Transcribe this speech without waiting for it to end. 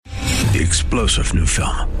The explosive new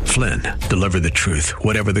film, Flynn, deliver the truth,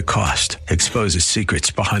 whatever the cost, exposes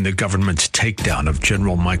secrets behind the government's takedown of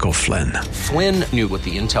General Michael Flynn. Flynn knew what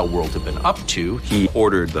the intel world had been up to. He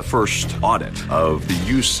ordered the first audit of the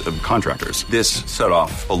use of contractors. This set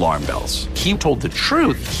off alarm bells. He told the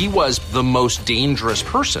truth. He was the most dangerous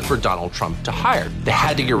person for Donald Trump to hire. They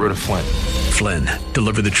had to get rid of Flynn. Flynn,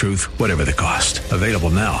 deliver the truth, whatever the cost. Available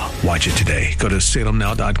now. Watch it today. Go to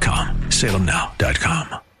salemnow.com.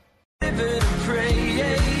 salemnow.com.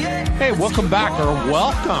 Hey, welcome back, or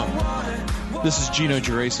welcome. This is Gino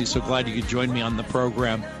Geraci. So glad you could join me on the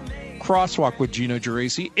program, Crosswalk with Gino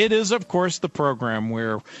Geraci. It is, of course, the program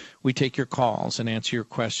where we take your calls and answer your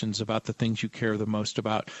questions about the things you care the most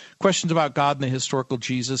about. Questions about God and the historical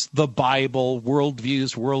Jesus, the Bible,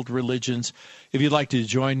 worldviews, world religions. If you'd like to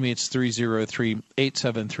join me, it's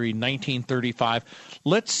 303-873-1935.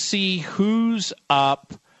 Let's see who's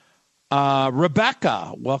up.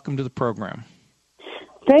 Rebecca, welcome to the program.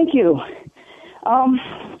 Thank you.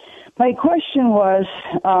 My question was,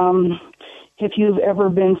 if you've ever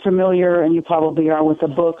been familiar, and you probably are, with a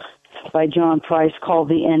book by John Price called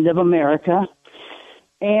The End of America.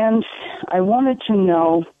 And I wanted to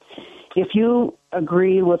know if you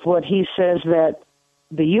agree with what he says, that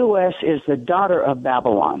the U.S. is the daughter of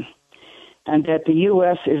Babylon, and that the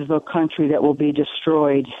U.S. is the country that will be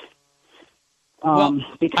destroyed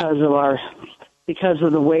because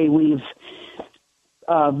of the way we've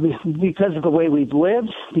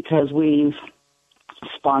lived, because we've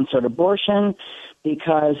sponsored abortion,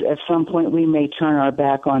 because at some point we may turn our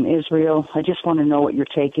back on Israel. I just want to know what your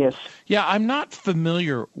take is. Yeah, I'm not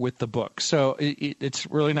familiar with the book, so it's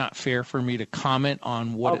really not fair for me to comment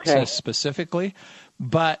on what it says specifically.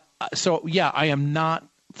 But so, yeah, I am not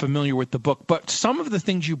familiar with the book. But some of the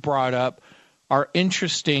things you brought up are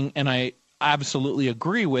interesting, and I absolutely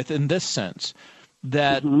agree with in this sense,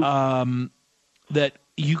 that that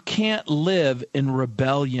you can't live in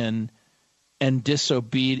rebellion and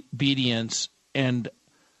disobedience and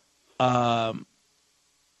then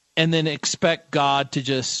expect God to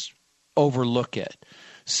just overlook it.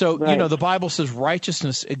 So, the Bible says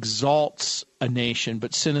righteousness exalts a nation,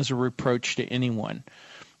 but sin is a reproach to anyone.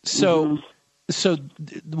 So, so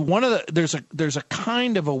there's a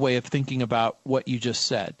kind of a way of thinking about what you just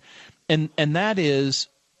said. And that is,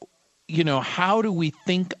 how do we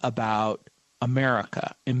think about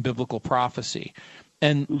America in biblical prophecy?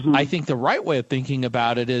 And I think the right way of thinking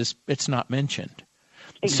about it is it's not mentioned.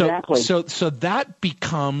 Exactly. So that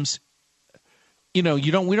becomes,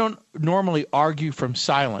 we don't normally argue from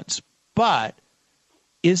silence, but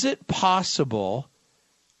is it possible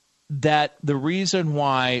that the reason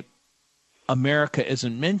why America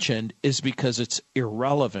isn't mentioned is because it's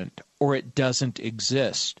irrelevant or it doesn't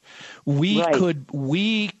exist? We could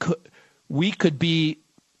be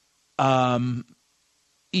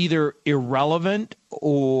either irrelevant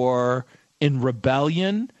or in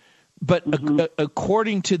rebellion, but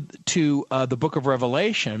according to the book of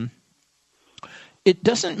Revelation, it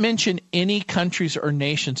doesn't mention any countries or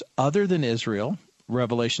nations other than Israel,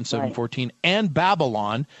 Revelation 7:14, and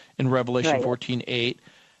Babylon in Revelation 14:8.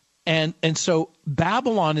 And so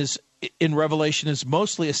Babylon is in Revelation is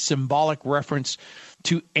mostly a symbolic reference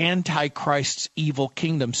to Antichrist's evil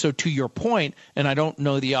kingdom. So to your point, and I don't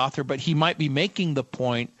know the author, but he might be making the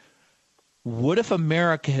point, what if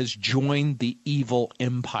America has joined the evil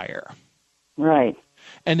empire? Right.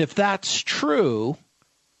 And if that's true,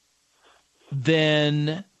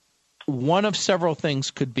 then one of several things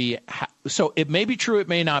could be, so it may be true, it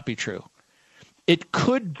may not be true. It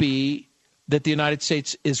could be that the United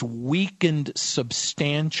States is weakened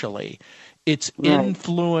substantially. Its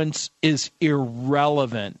influence is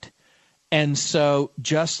irrelevant. And so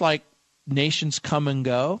just like nations come and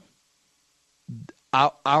go,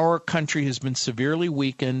 our country has been severely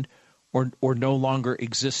weakened or no longer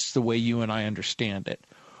exists the way you and I understand it.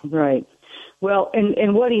 Right. Well,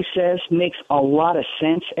 and what he says makes a lot of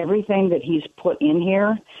sense. Everything that he's put in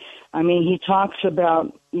here, I mean, he talks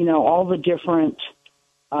about, all the different,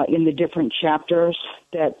 in the different chapters,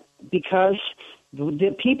 that because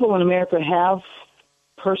the people in America have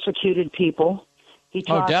persecuted people. He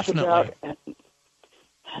talks about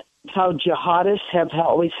how jihadists have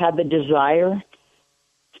always had the desire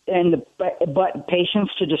and but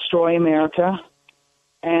patience to destroy America,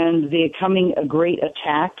 and the coming a great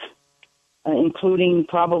attack, including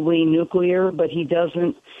probably nuclear. But he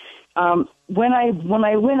doesn't. When I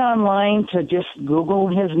went online to just Google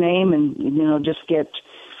his name and just get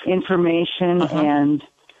information, and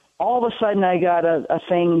all of a sudden I got a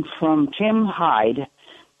thing from Tim Hyde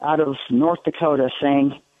out of North Dakota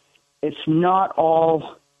saying it's not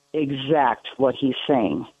all exact what he's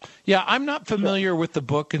saying. Yeah, I'm not familiar with the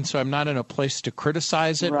book, and so I'm not in a place to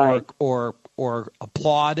criticize it Right. or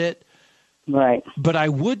applaud it. Right. But I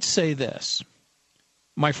would say this.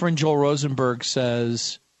 My friend Joel Rosenberg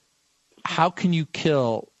says, how can you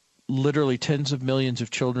kill literally tens of millions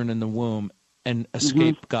of children in the womb and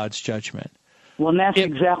escape God's judgment? Well, and that's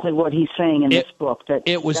exactly what he's saying in this book, that's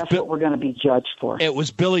what we're going to be judged for. It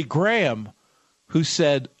was Billy Graham who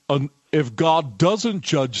said, if God doesn't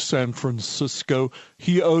judge San Francisco,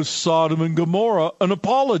 he owes Sodom and Gomorrah an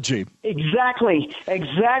apology. Exactly.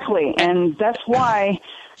 And that's why,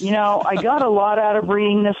 I got a lot out of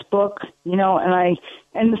reading this book,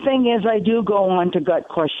 and the thing is, I do go on to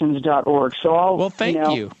gutquestions.org. So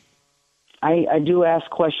thank you. I do ask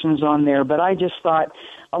questions on there, but I just thought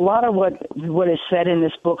a lot of what is said in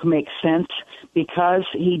this book makes sense because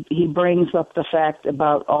he brings up the fact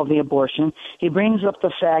about all the abortion. He brings up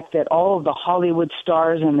the fact that all of the Hollywood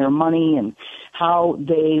stars and their money and how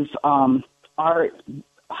they've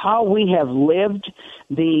how we have lived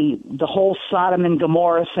the whole Sodom and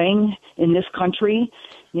Gomorrah thing in this country.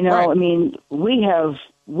 Right. I mean, we have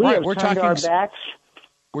we're turned our backs.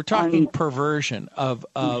 We're talking perversion of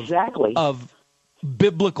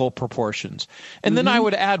biblical proportions. And then I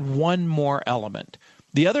would add one more element.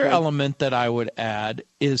 The other element that I would add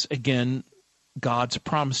is, again, God's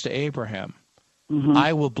promise to Abraham.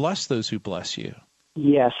 I will bless those who bless you.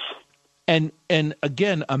 Yes. And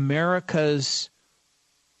again, America's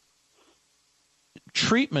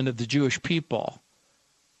treatment of the Jewish people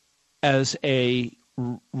as a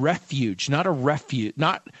refuge, not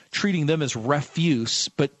treating them as refuse,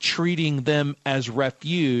 but treating them as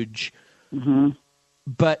refuge.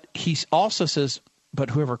 But he also says, but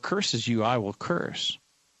whoever curses you, I will curse.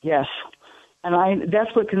 Yes. And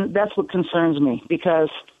that's what concerns me, because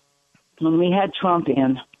when we had Trump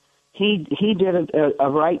in, he did a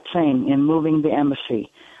right thing in moving the embassy.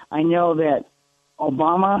 I know that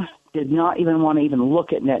Obama did not even want to even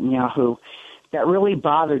look at Netanyahu. That really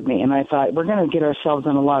bothered me, and I thought, we're going to get ourselves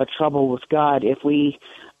in a lot of trouble with God if we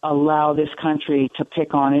allow this country to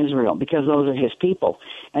pick on Israel, because those are his people.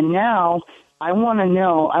 And now I want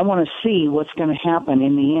to see what's going to happen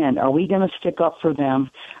in the end. Are we going to stick up for them?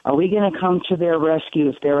 Are we going to come to their rescue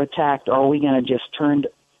if they're attacked, or are we going to just turn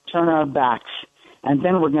our backs, and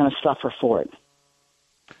then we're going to suffer for it?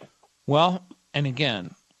 Well, and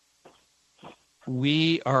again,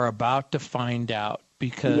 we are about to find out,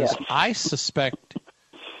 because I suspect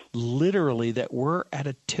literally that we're at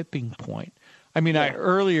a tipping point. I mean, I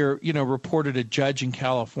earlier, reported a judge in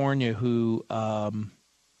California who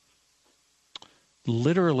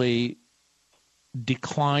literally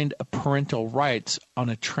declined a parental rights on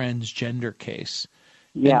a transgender case.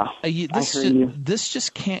 Yeah, this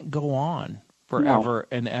just can't go on forever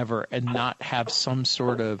and ever and not have some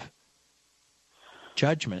sort of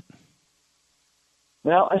judgment.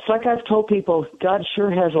 Well, it's like I've told people, God sure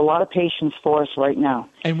has a lot of patience for us right now.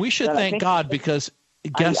 And we should thank God, because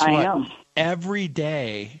guess what? Every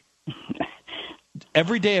day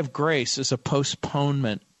of grace is a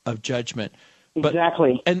postponement of judgment. But,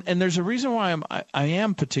 exactly. And there's a reason why I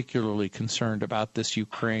am particularly concerned about this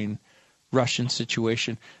Ukraine-Russian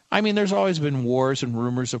situation. I mean, there's always been wars and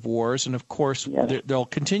rumors of wars, and of course there'll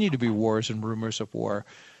continue to be wars and rumors of war.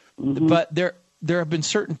 But there have been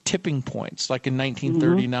certain tipping points, like in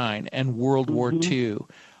 1939 and World War II,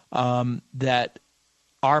 that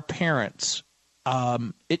our parents,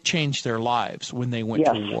 it changed their lives when they went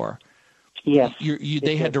to war. Yes.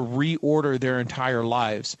 They had to reorder their entire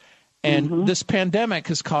lives. And this pandemic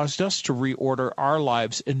has caused us to reorder our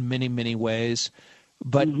lives in many, many ways.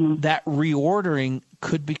 But that reordering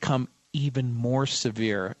could become even more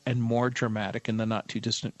severe and more dramatic in the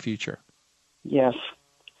not-too-distant future. Yes.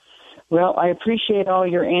 Well, I appreciate all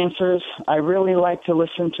your answers. I really like to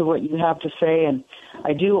listen to what you have to say, and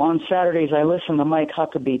I do on Saturdays. I listen to Mike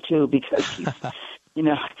Huckabee too, because he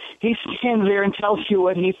stands there and tells you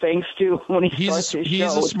what he thinks too when he starts his show.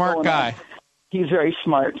 He's a smart guy. He's very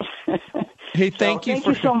smart. Hey, thank you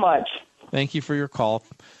so much. Thank you for your call.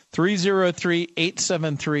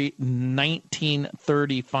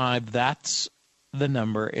 303-873-1935. That's the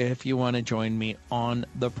number if you want to join me on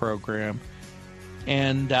the program.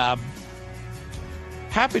 And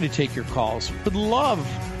happy to take your calls. Would love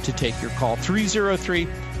to take your call.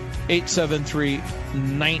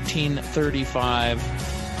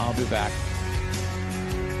 303-873-1935. I'll be back.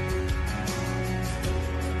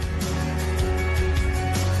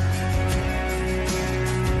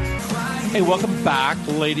 Hey, welcome back,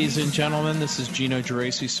 ladies and gentlemen. This is Gino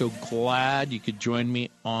Geraci. So glad you could join me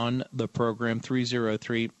on the program.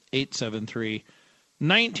 303-873-1935.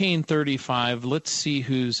 1935. Let's see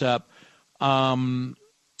who's up.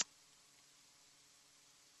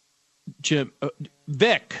 Jim,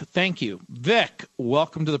 Vic, thank you. Vic,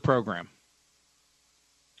 welcome to the program.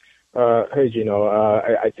 Hey, Gino.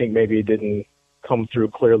 I think maybe it didn't come through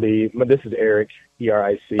clearly. But this is Eric,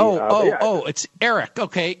 E-R-I-C. It's Eric.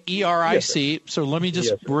 Okay, E-R-I-C. Yes, so let me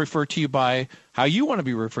just refer to you by how you want to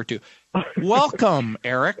be referred to. Welcome,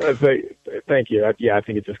 Eric. Thank you. I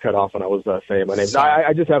think it just cut off when I was saying my name. No,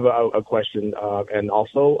 I just have a question and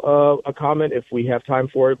also a comment if we have time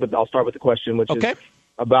for it. But I'll start with the question, which is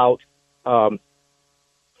about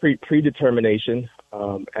predetermination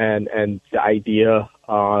and the idea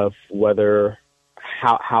of whether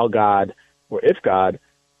how God or if God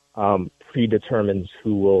predetermines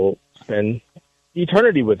who will spend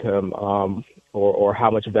eternity with him, or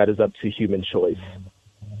how much of that is up to human choice.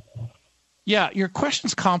 Yeah, your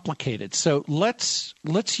question's complicated. So let's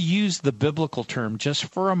use the biblical term just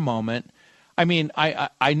for a moment. I mean,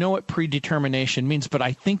 I know what predetermination means, but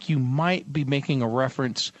I think you might be making a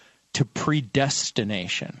reference to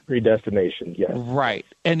predestination. Predestination, yes. Right.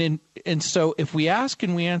 And so if we ask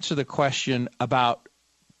and we answer the question about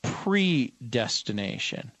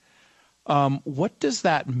predestination, what does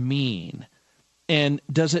that mean? And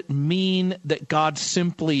does it mean that God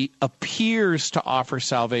simply appears to offer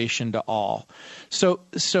salvation to all? So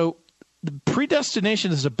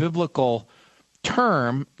predestination is a biblical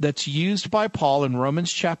term that's used by Paul in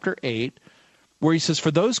Romans chapter 8, where he says,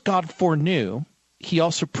 for those God foreknew, he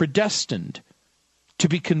also predestined to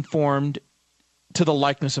be conformed to the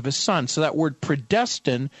likeness of his Son. So that word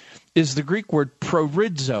predestined is the Greek word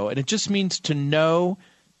prorizo, and it just means to know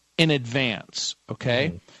in advance, okay?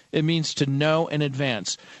 Mm-hmm. It means to know in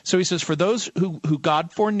advance. So he says, for those who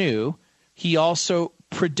God foreknew, he also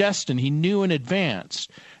predestined. He knew in advance.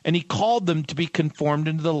 And he called them to be conformed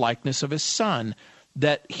into the likeness of his Son,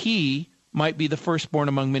 that he might be the firstborn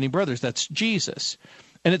among many brothers. That's Jesus.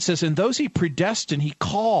 And it says, and those he predestined, he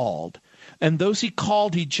called. And those he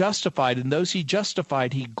called, he justified. And those he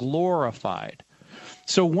justified, he glorified.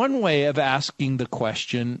 So one way of asking the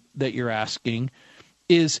question that you're asking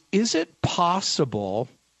is it possible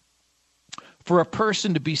for a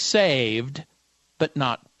person to be saved but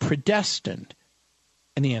not predestined?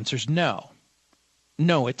 And the answer is no.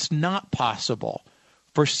 No, it's not possible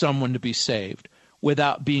for someone to be saved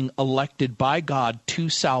without being elected by God to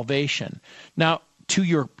salvation. Now, to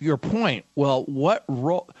your point, well, what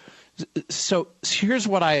role? So here's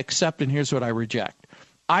what I accept and here's what I reject.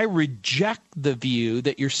 I reject the view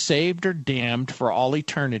that you're saved or damned for all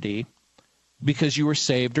eternity because you were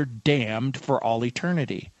saved or damned for all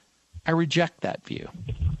eternity. I reject that view.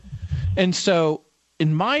 And so,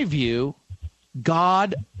 in my view,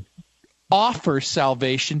 God offers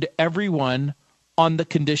salvation to everyone on the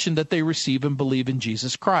condition that they receive and believe in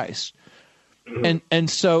Jesus Christ. And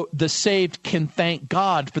so the saved can thank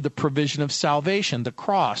God for the provision of salvation, the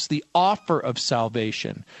cross, the offer of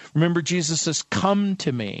salvation. Remember, Jesus says, come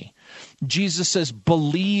to me. Jesus says,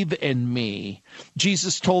 believe in me.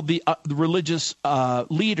 Jesus told the religious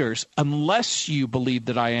leaders, unless you believe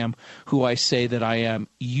that I am who I say that I am,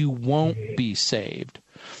 you won't be saved.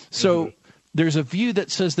 So there's a view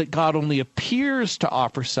that says that God only appears to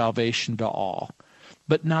offer salvation to all,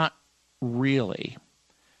 but not really.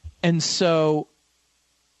 And so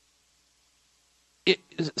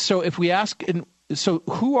if we ask, so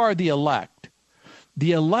who are the elect?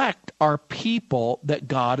 The elect are people that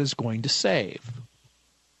God is going to save.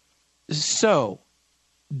 So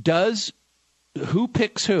who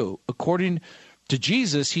picks who? According to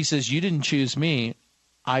Jesus, he says, you didn't choose me,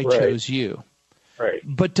 I chose you. Right.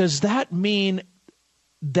 But does that mean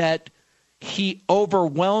that he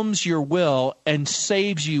overwhelms your will and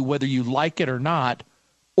saves you whether you like it or not,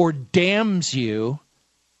 or damns you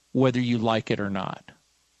whether you like it or not?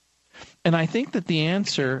 And I think that the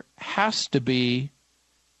answer has to be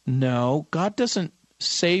no. God doesn't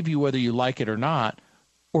save you whether you like it or not,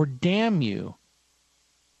 or damn you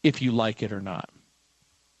if you like it or not.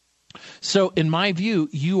 So in my view,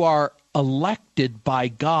 you are elected by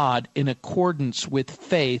God in accordance with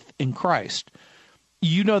faith in Christ.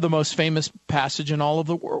 You know the most famous passage in all of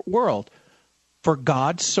the world. For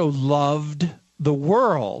God so loved the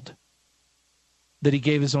world that he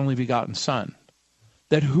gave his only begotten Son,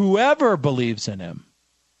 that whoever believes in him.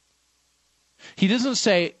 He doesn't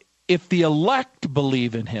say, if the elect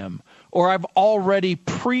believe in him, or I've already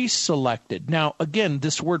pre-selected. Now, again,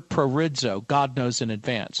 this word prorizo, God knows in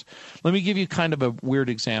advance. Let me give you kind of a weird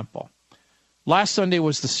example. Last Sunday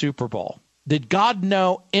was the Super Bowl. Did God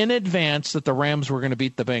know in advance that the Rams were going to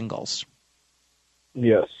beat the Bengals?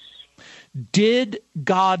 Yes. Did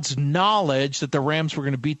God's knowledge that the Rams were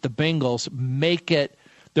going to beat the Bengals make it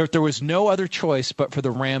that there was no other choice but for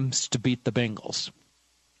the Rams to beat the Bengals?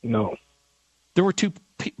 No. There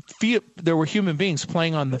were human beings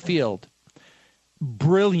playing on the field.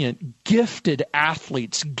 Brilliant, gifted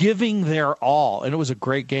athletes giving their all, and it was a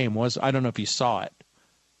great game. I don't know if you saw it.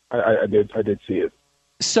 I did see it.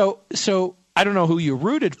 So I don't know who you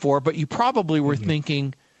rooted for, but you probably were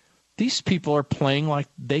thinking, these people are playing like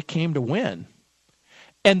they came to win.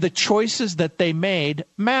 And the choices that they made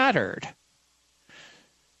mattered.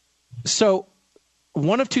 So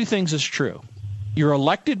one of two things is true. You're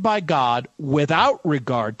elected by God without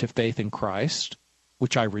regard to faith in Christ,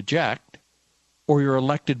 which I reject, or you're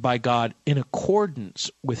elected by God in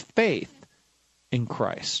accordance with faith in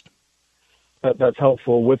Christ. That's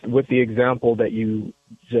helpful. With the example that you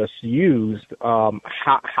just used,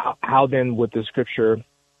 how then would the scripture,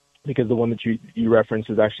 because the one that you referenced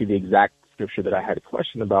is actually the exact scripture that I had a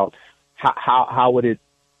question about, how would it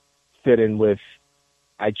fit in with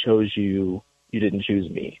I chose you, you didn't choose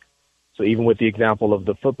me? So even with the example of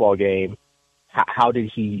the football game, how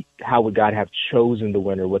would God have chosen the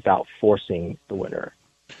winner without forcing the winner?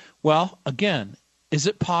 Well, again, is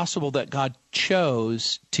it possible that God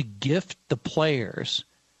chose to gift the players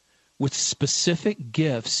with specific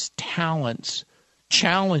gifts, talents,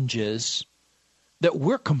 challenges that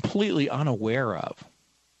we're completely unaware of?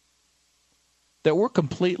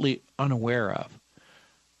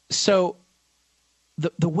 So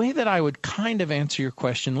the way that I would kind of answer your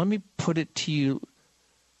question, let me put it to you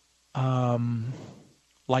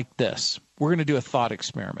like this. We're going to do a thought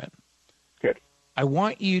experiment. Good. I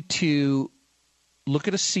want you to look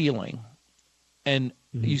at a ceiling, and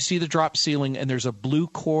you see the drop ceiling, and there's a blue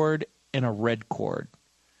cord and a red cord.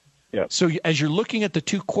 Yeah. So as you're looking at the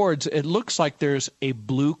two cords, it looks like there's a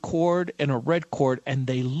blue cord and a red cord, and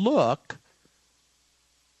they look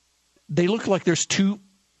like there's two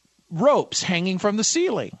ropes hanging from the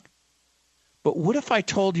ceiling. But what if I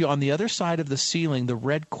told you on the other side of the ceiling, the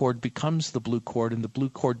red cord becomes the blue cord, and the blue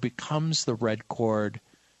cord becomes the red cord,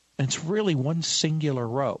 and it's really one singular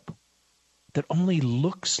rope that only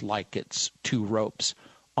looks like it's two ropes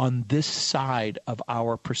on this side of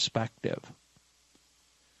our perspective?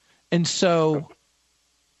 And so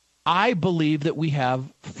I believe that we have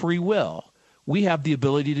free will. We have the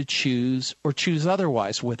ability to choose or choose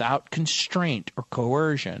otherwise without constraint or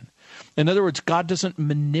coercion. In other words, God doesn't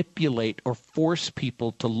manipulate or force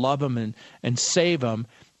people to love him and save him,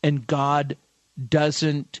 and God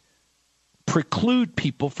doesn't preclude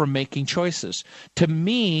people from making choices. To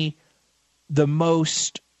me, the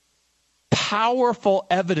most powerful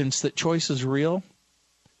evidence that choice is real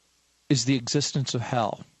is the existence of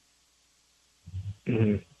hell.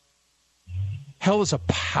 Mm-hmm. Hell is a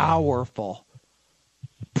powerful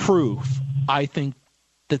proof, I think,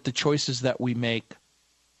 that the choices that we make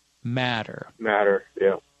matter.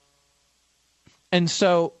 Yeah. And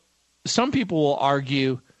so some people will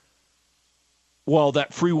argue, well,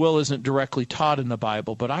 that free will isn't directly taught in the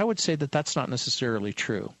Bible, but I would say that that's not necessarily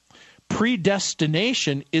true.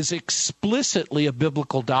 Predestination is explicitly a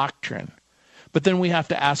biblical doctrine. But then we have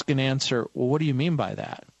to ask and answer, well, what do you mean by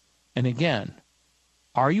that? And again,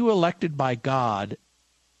 are you elected by God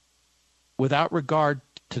without regard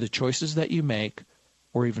to the choices that you make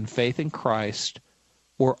or even faith in Christ,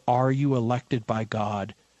 or are you elected by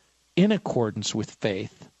God in accordance with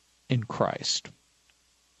faith in Christ?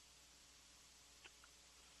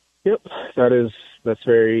 Yep, that's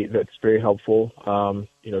very helpful. Trying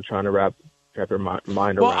to wrap your mind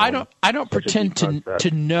around. Well, I don't pretend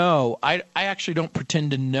to know. I actually don't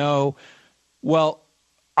pretend to know. Well,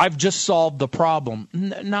 I've just solved the problem.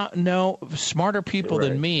 No, smarter people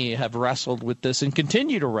than me have wrestled with this and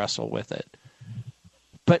continue to wrestle with it.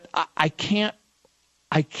 But I can't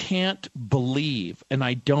believe, and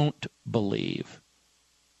I don't believe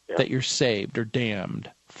that you're saved or damned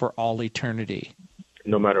for all eternity.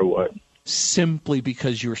 No matter what. Simply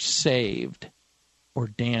because you're saved or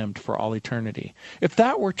damned for all eternity. If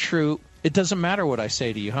that were true, it doesn't matter what I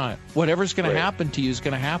say to you, huh? Whatever's going to happen to you is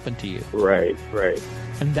going to happen to you. Right.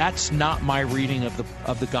 And that's not my reading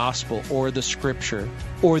of the gospel or the scripture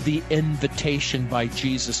or the invitation by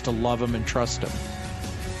Jesus to love him and trust him.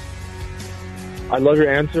 I love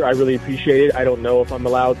your answer. I really appreciate it. I don't know if I'm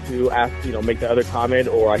allowed to ask, make the other comment,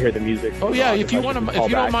 or I hear the music. Oh yeah, if you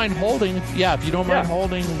don't mind holding,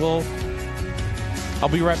 I'll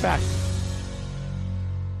be right back.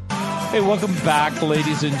 Hey, welcome back,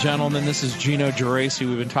 ladies and gentlemen. This is Gino Geraci.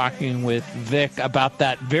 We've been talking with Vic about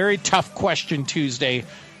that very tough question Tuesday,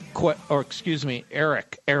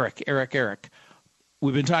 Eric.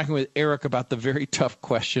 we've been talking with Eric about the very tough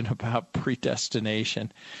question about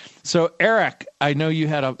predestination. So, Eric, I know you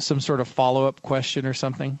had some sort of follow-up question or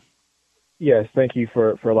something. Yes, thank you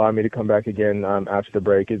for allowing me to come back again after the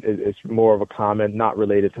break. It's more of a comment, not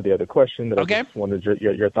related to the other question that I just wanted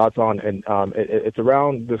your thoughts on, and it's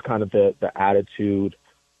around this kind of the attitude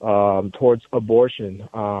towards abortion,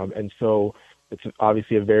 and so it's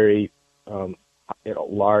obviously a very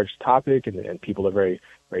large topic, and people are very,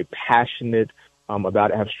 very passionate about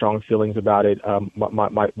it, have strong feelings about it.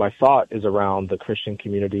 My thought is around the Christian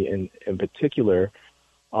community in particular.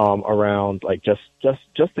 Around like just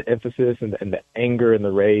the emphasis and the anger and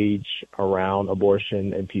the rage around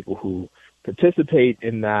abortion and people who participate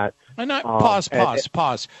in that. And pause,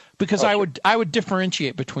 because I would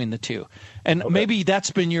differentiate between the two, and maybe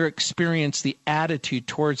that's been your experience, the attitude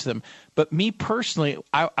towards them. But me personally,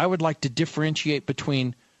 I would like to differentiate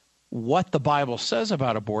between what the Bible says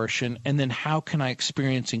about abortion and then how can I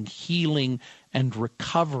experience healing and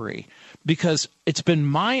recovery, because it's been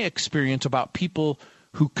my experience about people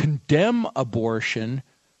who condemn abortion.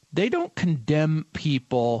 They don't condemn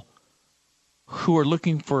people who are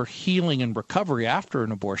looking for healing and recovery after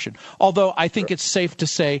an abortion. Although I think it's safe to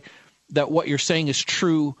say that what you're saying is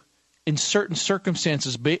true in certain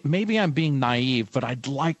circumstances. Maybe I'm being naive, but I'd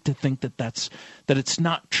like to think that it's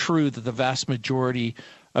not true that the vast majority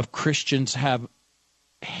of Christians have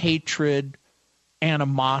hatred,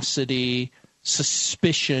 animosity,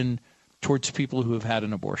 suspicion towards people who have had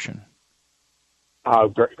an abortion.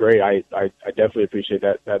 Great. I definitely appreciate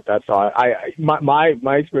that. That's all.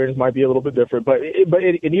 My experience might be a little bit different, but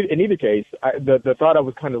in either case, the thought I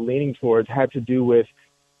was kind of leaning towards had to do with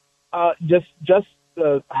just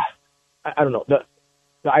the I don't know,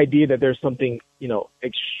 the idea that there's something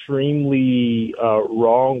extremely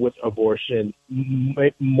wrong with abortion,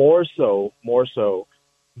 more so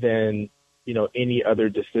than any other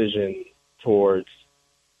decision towards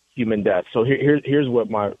human death. So here's what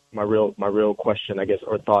my real question, I guess,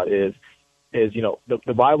 or thought is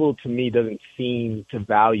the Bible to me doesn't seem to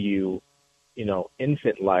value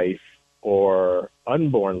infant life or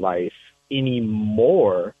unborn life any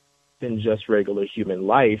more than just regular human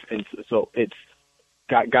life, and so it's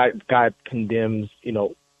God condemns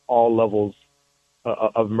all levels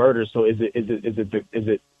of murder. So is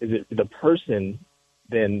it the person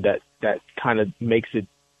then that kind of makes it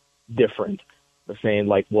different? Saying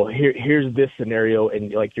like, well, here's this scenario,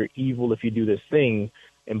 and like you're evil if you do this thing,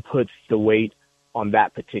 and puts the weight on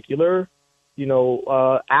that particular,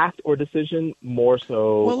 act or decision more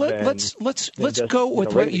so. Well, let's go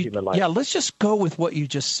with what you. Yeah, let's just go with what you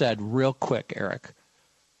just said real quick, Eric,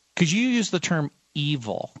 because you use the term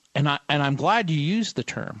evil, and I'm glad you used the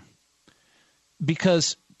term,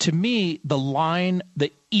 because to me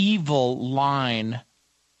the evil line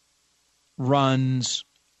runs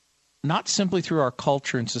not simply through our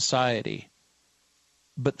culture and society,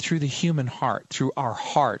 but through the human heart, through our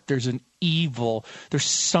heart. There's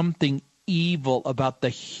something evil about the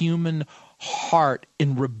human heart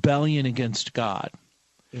in rebellion against God.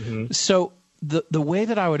 Mm-hmm. So the way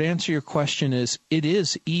that I would answer your question is, it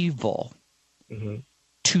is evil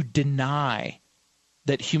to deny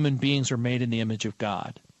that human beings are made in the image of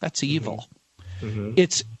God. That's evil. Mm-hmm.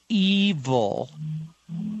 It's evil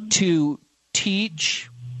to teach,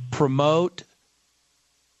 promote,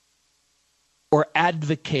 or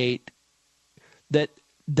advocate that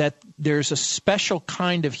there's a special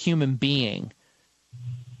kind of human being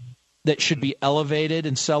that should be elevated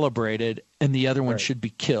and celebrated, and the other one should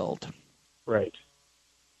be killed. Right.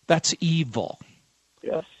 That's evil.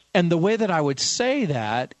 Yes. And the way that I would say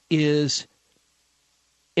that is,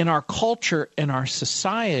 in our culture and our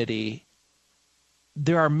society,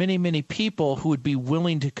 there are many, many people who would be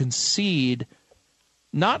willing to concede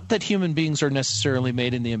not that human beings are necessarily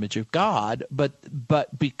made in the image of God,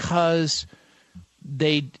 but because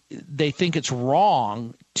they think it's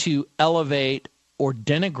wrong to elevate or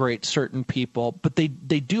denigrate certain people, but they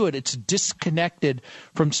do it. It's disconnected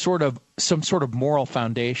from some sort of moral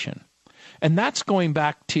foundation. And that's going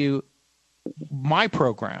back to my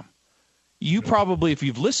program. You probably, if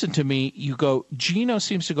you've listened to me, you go, Gino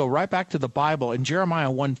seems to go right back to the Bible. In Jeremiah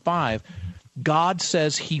 1:5, God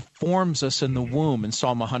says he forms us in the womb in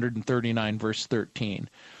Psalm 139, verse 13.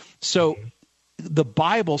 So the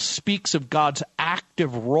Bible speaks of God's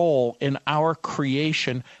active role in our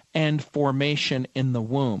creation and formation in the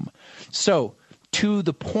womb. So to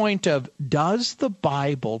the point of, does the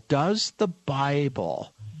Bible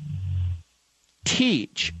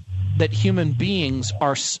teach that human beings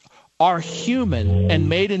are human and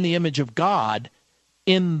made in the image of God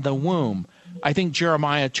in the womb? I think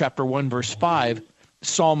Jeremiah chapter 1, verse 5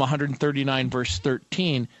 Psalm 139, verse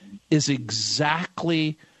 13, is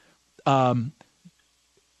exactly two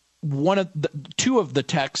of the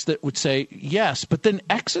texts that would say yes. But then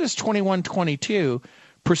Exodus 21:22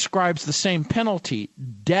 prescribes the same penalty,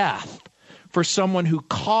 death, for someone who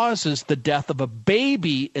causes the death of a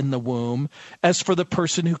baby in the womb as for the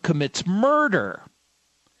person who commits murder.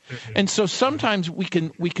 And so sometimes we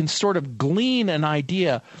can sort of glean an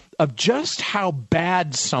idea of just how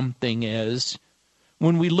bad something is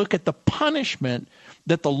when we look at the punishment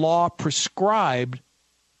that the law prescribed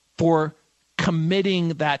for committing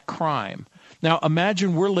that crime. Now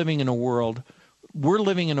imagine we're living in a world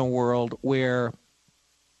where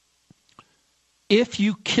if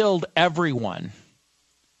you killed everyone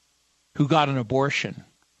who got an abortion,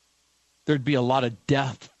 there'd be a lot of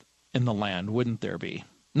death in the land, wouldn't there be?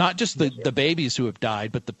 Not just the babies who have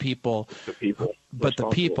died, but the people.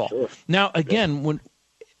 Sure. Now, again,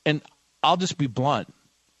 and I'll just be blunt.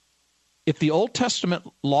 If the Old Testament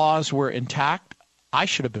laws were intact, I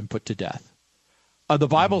should have been put to death. The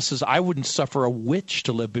Bible says I wouldn't suffer a witch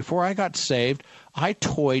to live. Before I got saved, I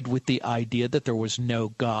toyed with the idea that there was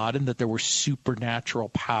no God and that there were supernatural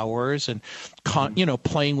powers and,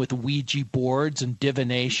 playing with Ouija boards and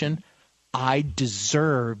divination. I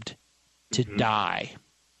deserved to die,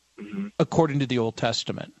 according to the Old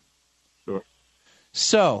Testament. Sure.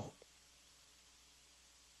 So,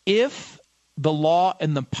 if the law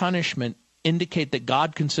and the punishment indicate that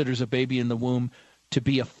God considers a baby in the womb to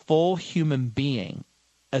be a full human being,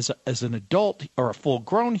 as an adult or a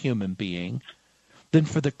full-grown human being, then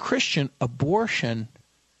for the Christian, abortion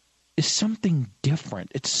is something different.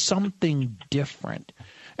 It's something different.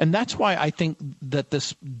 And that's why I think that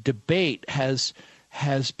this debate has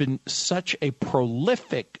been such a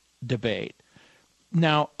prolific debate.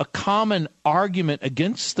 Now, a common argument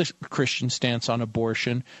against the Christian stance on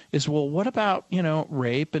abortion is, well, what about,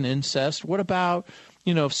 rape and incest? What about,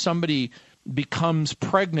 if somebody becomes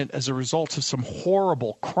pregnant as a result of some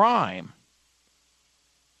horrible crime?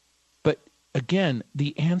 But again,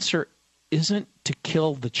 the answer isn't to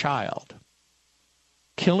kill the child.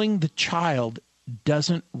 Killing the child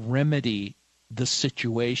doesn't remedy the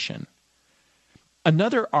situation.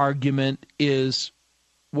 Another argument is,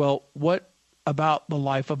 well, what about the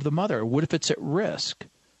life of the mother? What if it's at risk?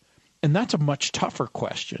 And that's a much tougher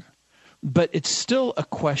question. But it's still a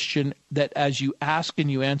question that, as you ask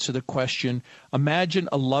and you answer the question, imagine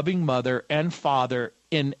a loving mother and father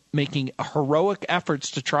in making heroic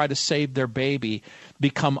efforts to try to save their baby,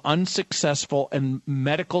 become unsuccessful, and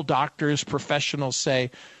medical doctors, professionals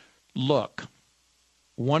say, look,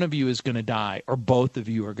 one of you is going to die or both of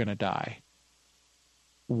you are going to die.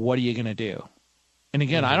 What are you going to do? And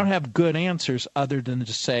again, I don't have good answers other than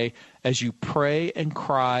to say, as you pray and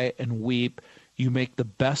cry and weep, you make the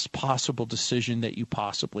best possible decision that you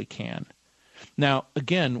possibly can. Now,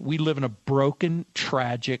 again, we live in a broken,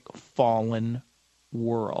 tragic, fallen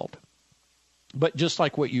world. But just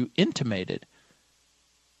like what you intimated,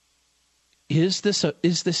 is this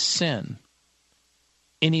sin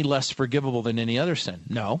any less forgivable than any other sin?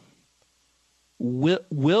 No.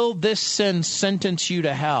 Will this sin sentence you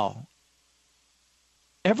to hell?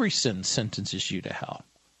 Every sin sentences you to hell.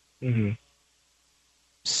 Mm-hmm.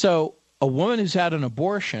 So a woman who's had an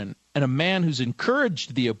abortion and a man who's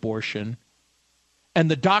encouraged the abortion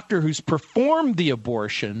and the doctor who's performed the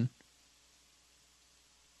abortion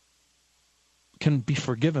can be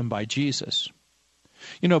forgiven by Jesus.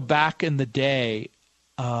 Back in the day,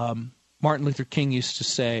 Martin Luther King used to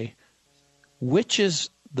say, which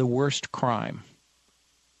is the worst crime?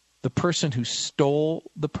 The person who stole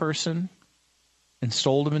the person and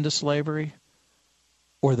sold him into slavery,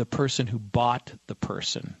 or the person who bought the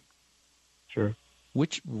person? Sure.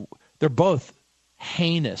 They're both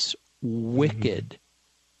heinous, wicked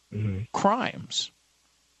crimes.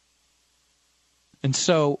 And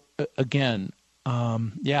so, again,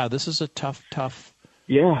 this is a tough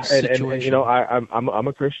situation. And I'm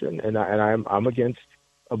a Christian, and I'm against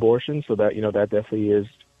abortion, so that that definitely is.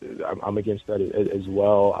 I'm against that as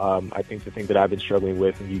well. I think the thing that I've been struggling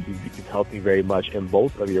with, and you've helped me very much in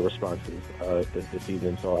both of your responses this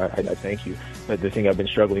evening, so I thank you. But the thing I've been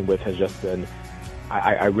struggling with has just been,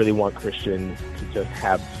 I really want Christians to just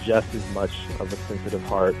have just as much of a sensitive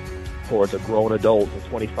heart towards a grown adult, a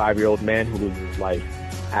 25-year-old man who loses his life,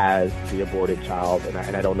 as the aborted child, and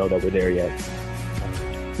I don't know that we're there yet.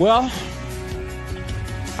 Well,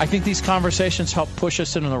 I think these conversations help push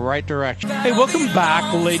us in the right direction. Hey, welcome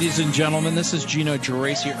back, ladies and gentlemen. This is Gino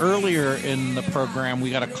Geraci. Earlier in the program, we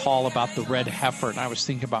got a call about the Red Heifer, and I was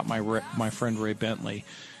thinking about my friend Ray Bentley,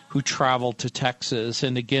 who traveled to Texas.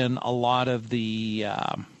 And again, a lot of the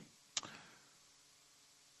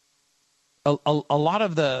a lot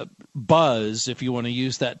of the buzz, if you want to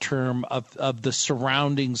use that term, of the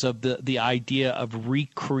surroundings of the idea of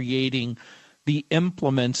recreating the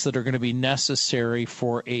implements that are going to be necessary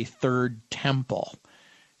for a third temple,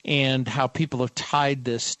 and how people have tied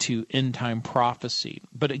this to end-time prophecy.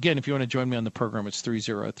 But again, if you want to join me on the program, it's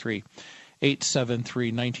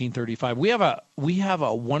 303-873-1935. We have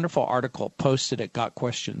a wonderful article posted at Got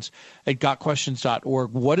Questions at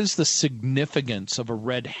gotquestions.org. What is the significance of a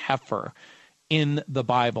red heifer in the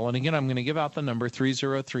Bible? And again, I'm going to give out the number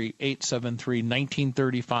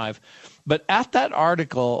 303-873-1935. But at that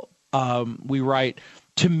article, we write,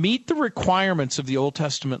 to meet the requirements of the Old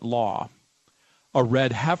Testament law, a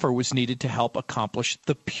red heifer was needed to help accomplish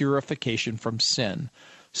the purification from sin.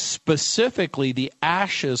 Specifically, the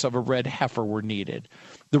ashes of a red heifer were needed.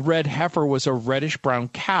 The red heifer was a reddish-brown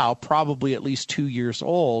cow, probably at least 2 years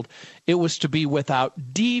old. It was to be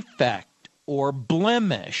without defect or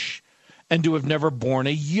blemish and to have never borne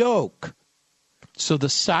a yoke. So the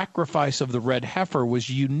sacrifice of the red heifer was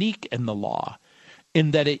unique in the law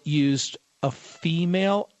in that it used a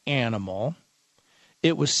female animal.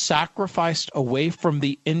 It was sacrificed away from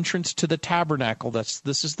the entrance to the tabernacle. This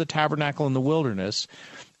is the tabernacle in the wilderness.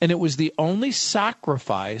 And it was the only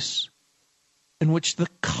sacrifice in which the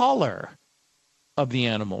color of the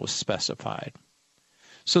animal was specified.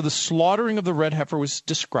 So the slaughtering of the red heifer was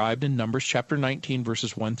described in Numbers chapter 19,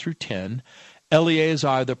 verses 1 through 10.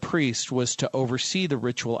 Eleazar the priest was to oversee the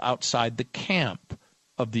ritual outside the camp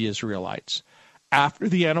of the Israelites. After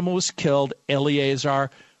the animal was killed, Eleazar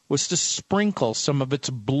was to sprinkle some of its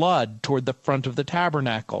blood toward the front of the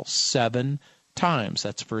tabernacle 7 times.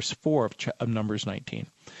 That's verse 4 of Numbers 19.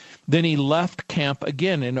 Then he left camp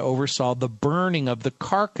again and oversaw the burning of the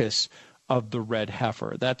carcass of the red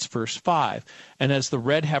heifer. That's verse 5. And as the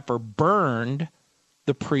red heifer burned,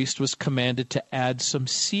 the priest was commanded to add some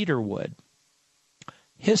cedar wood,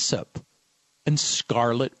 hyssop, and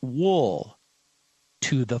scarlet wool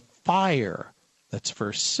to the fire. That's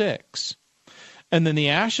verse 6. And then the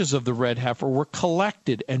ashes of the red heifer were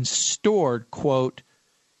collected and stored, quote,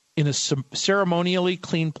 in a ceremonially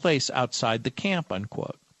clean place outside the camp,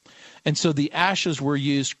 unquote. And so the ashes were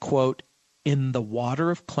used, quote, in the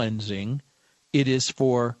water of cleansing. It is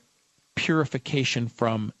for purification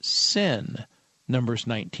from sin, Numbers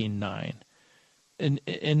 19:9.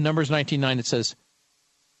 In Numbers 19:9 it says,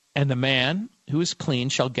 and the man who is clean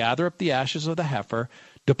shall gather up the ashes of the heifer,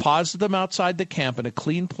 deposit them outside the camp in a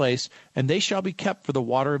clean place, and they shall be kept for the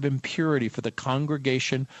water of impurity for the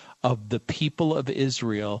congregation of the people of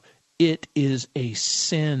Israel. It is a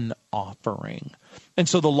sin offering. And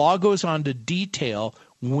so the law goes on to detail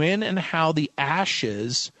when and how the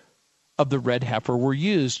ashes of the red heifer were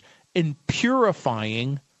used in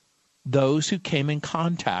purifying those who came in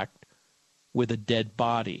contact with a dead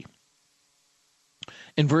body.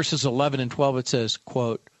 In verses 11 and 12 it says,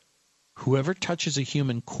 quote, whoever touches a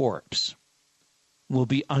human corpse will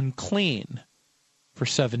be unclean for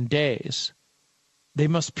 7 days. They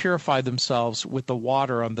must purify themselves with the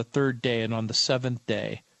water on the 3rd day and on the 7th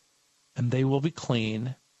day, and they will be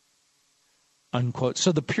clean, unquote.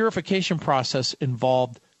 So the purification process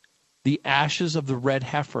involved the ashes of the red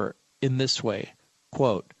heifer in this way,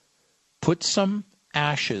 quote, put some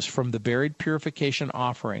ashes from the buried purification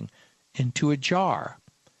offering into a jar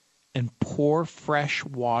and pour fresh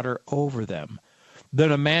water over them.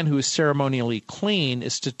 Then a man who is ceremonially clean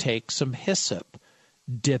is to take some hyssop,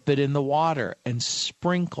 dip it in the water, and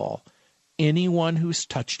sprinkle anyone who's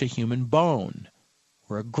touched a human bone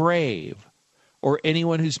or a grave, or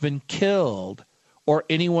anyone who's been killed, or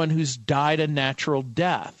anyone who's died a natural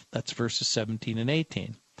death. That's verses 17 and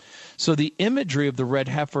 18. So the imagery of the red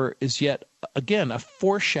heifer is yet again a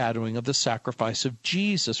foreshadowing of the sacrifice of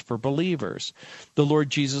Jesus for believers. The Lord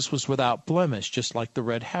Jesus was without blemish, just like the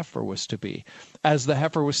red heifer was to be. As the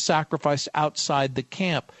heifer was sacrificed outside the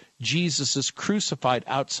camp, Jesus is crucified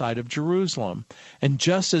outside of Jerusalem. And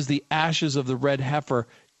just as the ashes of the red heifer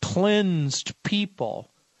cleansed people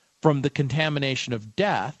from the contamination of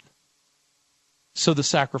death, so the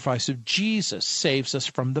sacrifice of Jesus saves us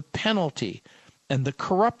from the penalty and the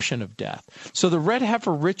corruption of death. So the red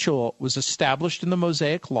heifer ritual was established in the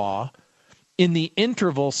Mosaic Law. In the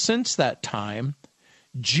interval since that time,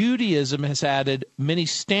 Judaism has added many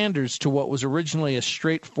standards to what was originally a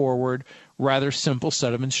straightforward, rather simple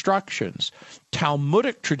set of instructions.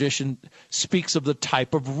 Talmudic tradition speaks of the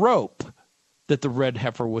type of rope that the red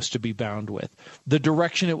heifer was to be bound with, the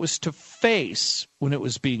direction it was to face when it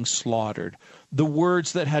was being slaughtered, the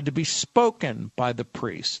words that had to be spoken by the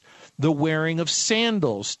priest, the wearing of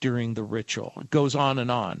sandals during the ritual. It goes on and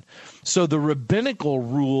on. So the rabbinical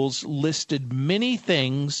rules listed many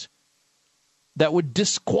things that would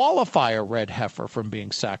disqualify a red heifer from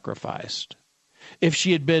being sacrificed. If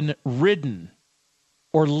she had been ridden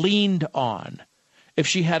or leaned on, if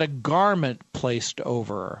she had a garment placed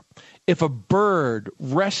over her, if a bird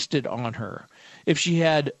rested on her, if she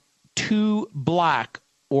had 2 black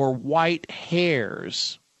or white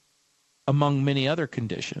hairs, among many other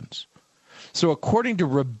conditions. So according to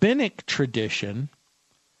rabbinic tradition,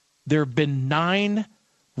 there have been 9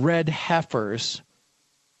 red heifers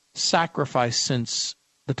sacrificed since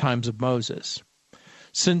the times of Moses.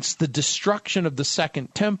 Since the destruction of the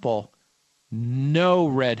Second Temple, no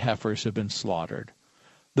red heifers have been slaughtered.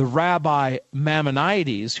 The Rabbi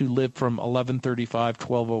Maimonides, who lived from 1135 to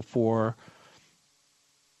 1204,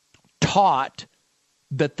 taught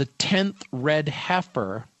that the 10th red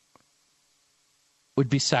heifer would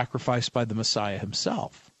be sacrificed by the Messiah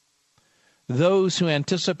himself. Those who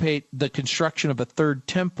anticipate the construction of a third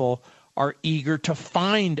temple are eager to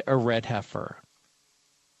find a red heifer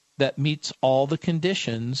that meets all the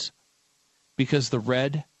conditions, because the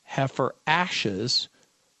red heifer ashes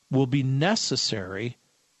will be necessary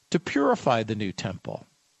to purify the new temple.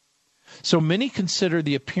 So many consider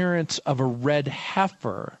the appearance of a red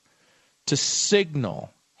heifer to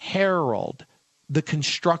signal, herald the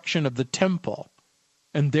construction of the temple,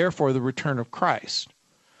 and therefore the return of Christ.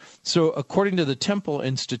 So according to the Temple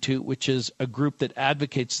Institute, which is a group that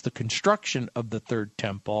advocates the construction of the third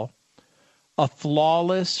temple, a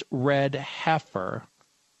flawless red heifer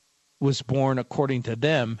was born, according to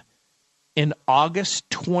them, in August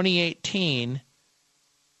 2018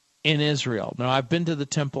 in Israel. Now, I've been to the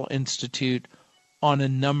Temple Institute on a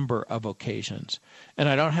number of occasions, and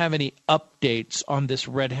I don't have any updates on this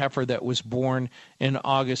red heifer that was born in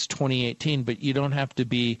August 2018, but you don't have to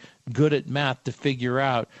be good at math to figure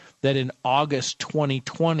out that in August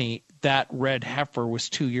 2020, that red heifer was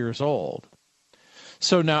 2 years old.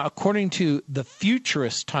 So now, according to the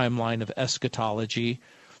futurist timeline of eschatology,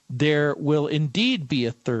 there will indeed be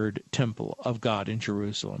a third temple of God in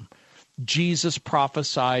Jerusalem. Jesus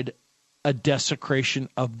prophesied a desecration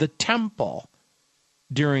of the temple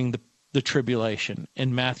during the tribulation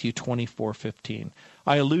in Matthew 24:15.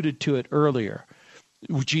 I alluded to it earlier.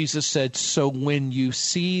 Jesus said, "So when you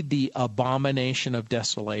see the abomination of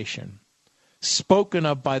desolation, spoken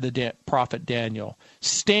of by the prophet Daniel,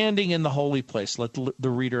 standing in the holy place," let the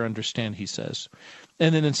reader understand, he says.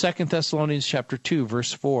 And then in 2 Thessalonians chapter 2,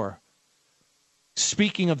 verse 4,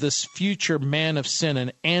 speaking of this future man of sin,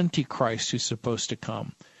 an antichrist who's supposed to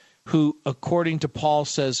come, who, according to Paul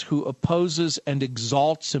says, who opposes and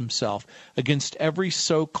exalts himself against every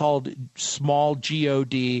so-called small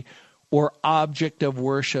God or object of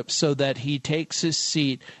worship, so that he takes his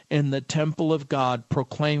seat in the temple of God,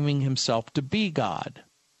 proclaiming himself to be God.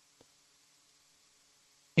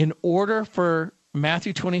 In order for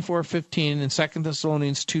Matthew 24:15 and 2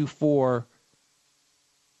 Thessalonians 2:4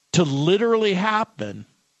 to literally happen,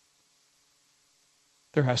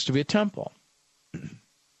 there has to be a temple.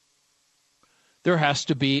 There has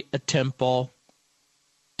to be a temple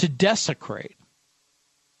to desecrate.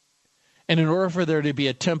 And in order for there to be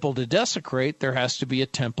a temple to desecrate, there has to be a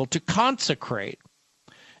temple to consecrate.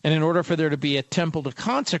 And in order for there to be a temple to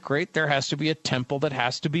consecrate, there has to be a temple that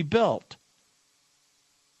has to be built.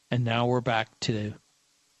 And now we're back to,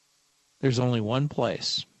 there's only one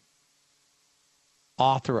place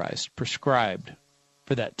authorized, prescribed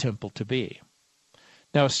for that temple to be.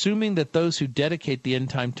 Now, assuming that those who dedicate the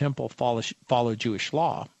end-time temple follow Jewish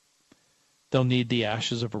law, they'll need the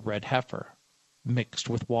ashes of a red heifer mixed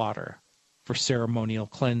with water for ceremonial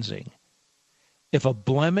cleansing. If a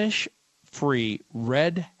blemish-free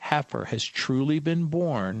red heifer has truly been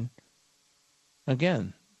born,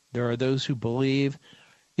 again, there are those who believe,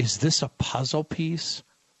 is this a puzzle piece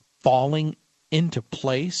falling into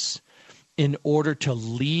place in order to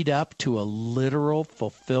lead up to a literal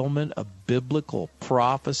fulfillment of biblical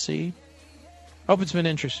prophecy? I hope it's been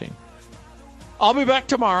interesting. I'll be back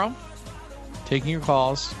tomorrow, taking your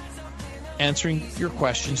calls, answering your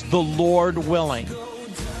questions, the Lord willing,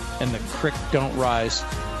 and the creek don't rise.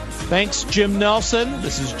 Thanks, Jim Nelson.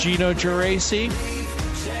 This is Gino Geraci.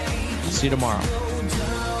 See you tomorrow.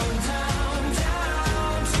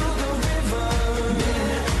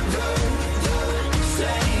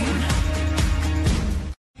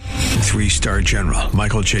 3-star General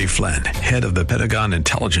Michael J. Flynn, head of the Pentagon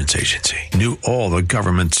Intelligence Agency, knew all the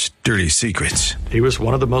government's dirty secrets. He was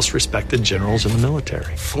one of the most respected generals in the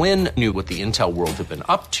military. Flynn knew what the intel world had been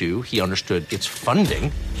up to. He understood its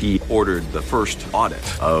funding. He ordered the first audit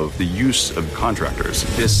of the use of contractors.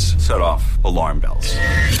 This set off alarm bells.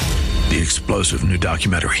 The explosive new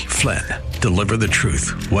documentary, Flynn, Deliver the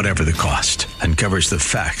Truth, Whatever the Cost, uncovers the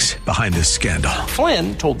facts behind this scandal.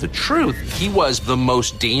 Flynn told the truth. He was the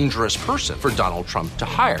most dangerous person for Donald Trump to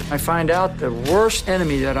hire. I find out the worst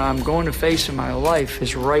enemy that I'm going to face in my life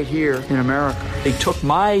is right here in America. They took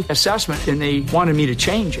my assessment and they wanted me to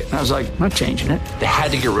change it. And I was like, I'm not changing it. They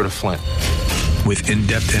had to get rid of Flynn. With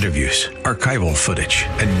in-depth interviews, archival footage,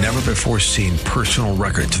 and never-before-seen personal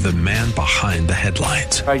records of the man behind the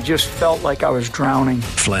headlines. I just felt like I was drowning.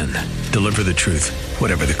 Flynn, Deliver the Truth,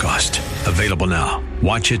 Whatever the Cost. Available now.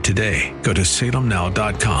 Watch it today. Go to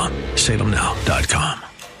salemnow.com. salemnow.com.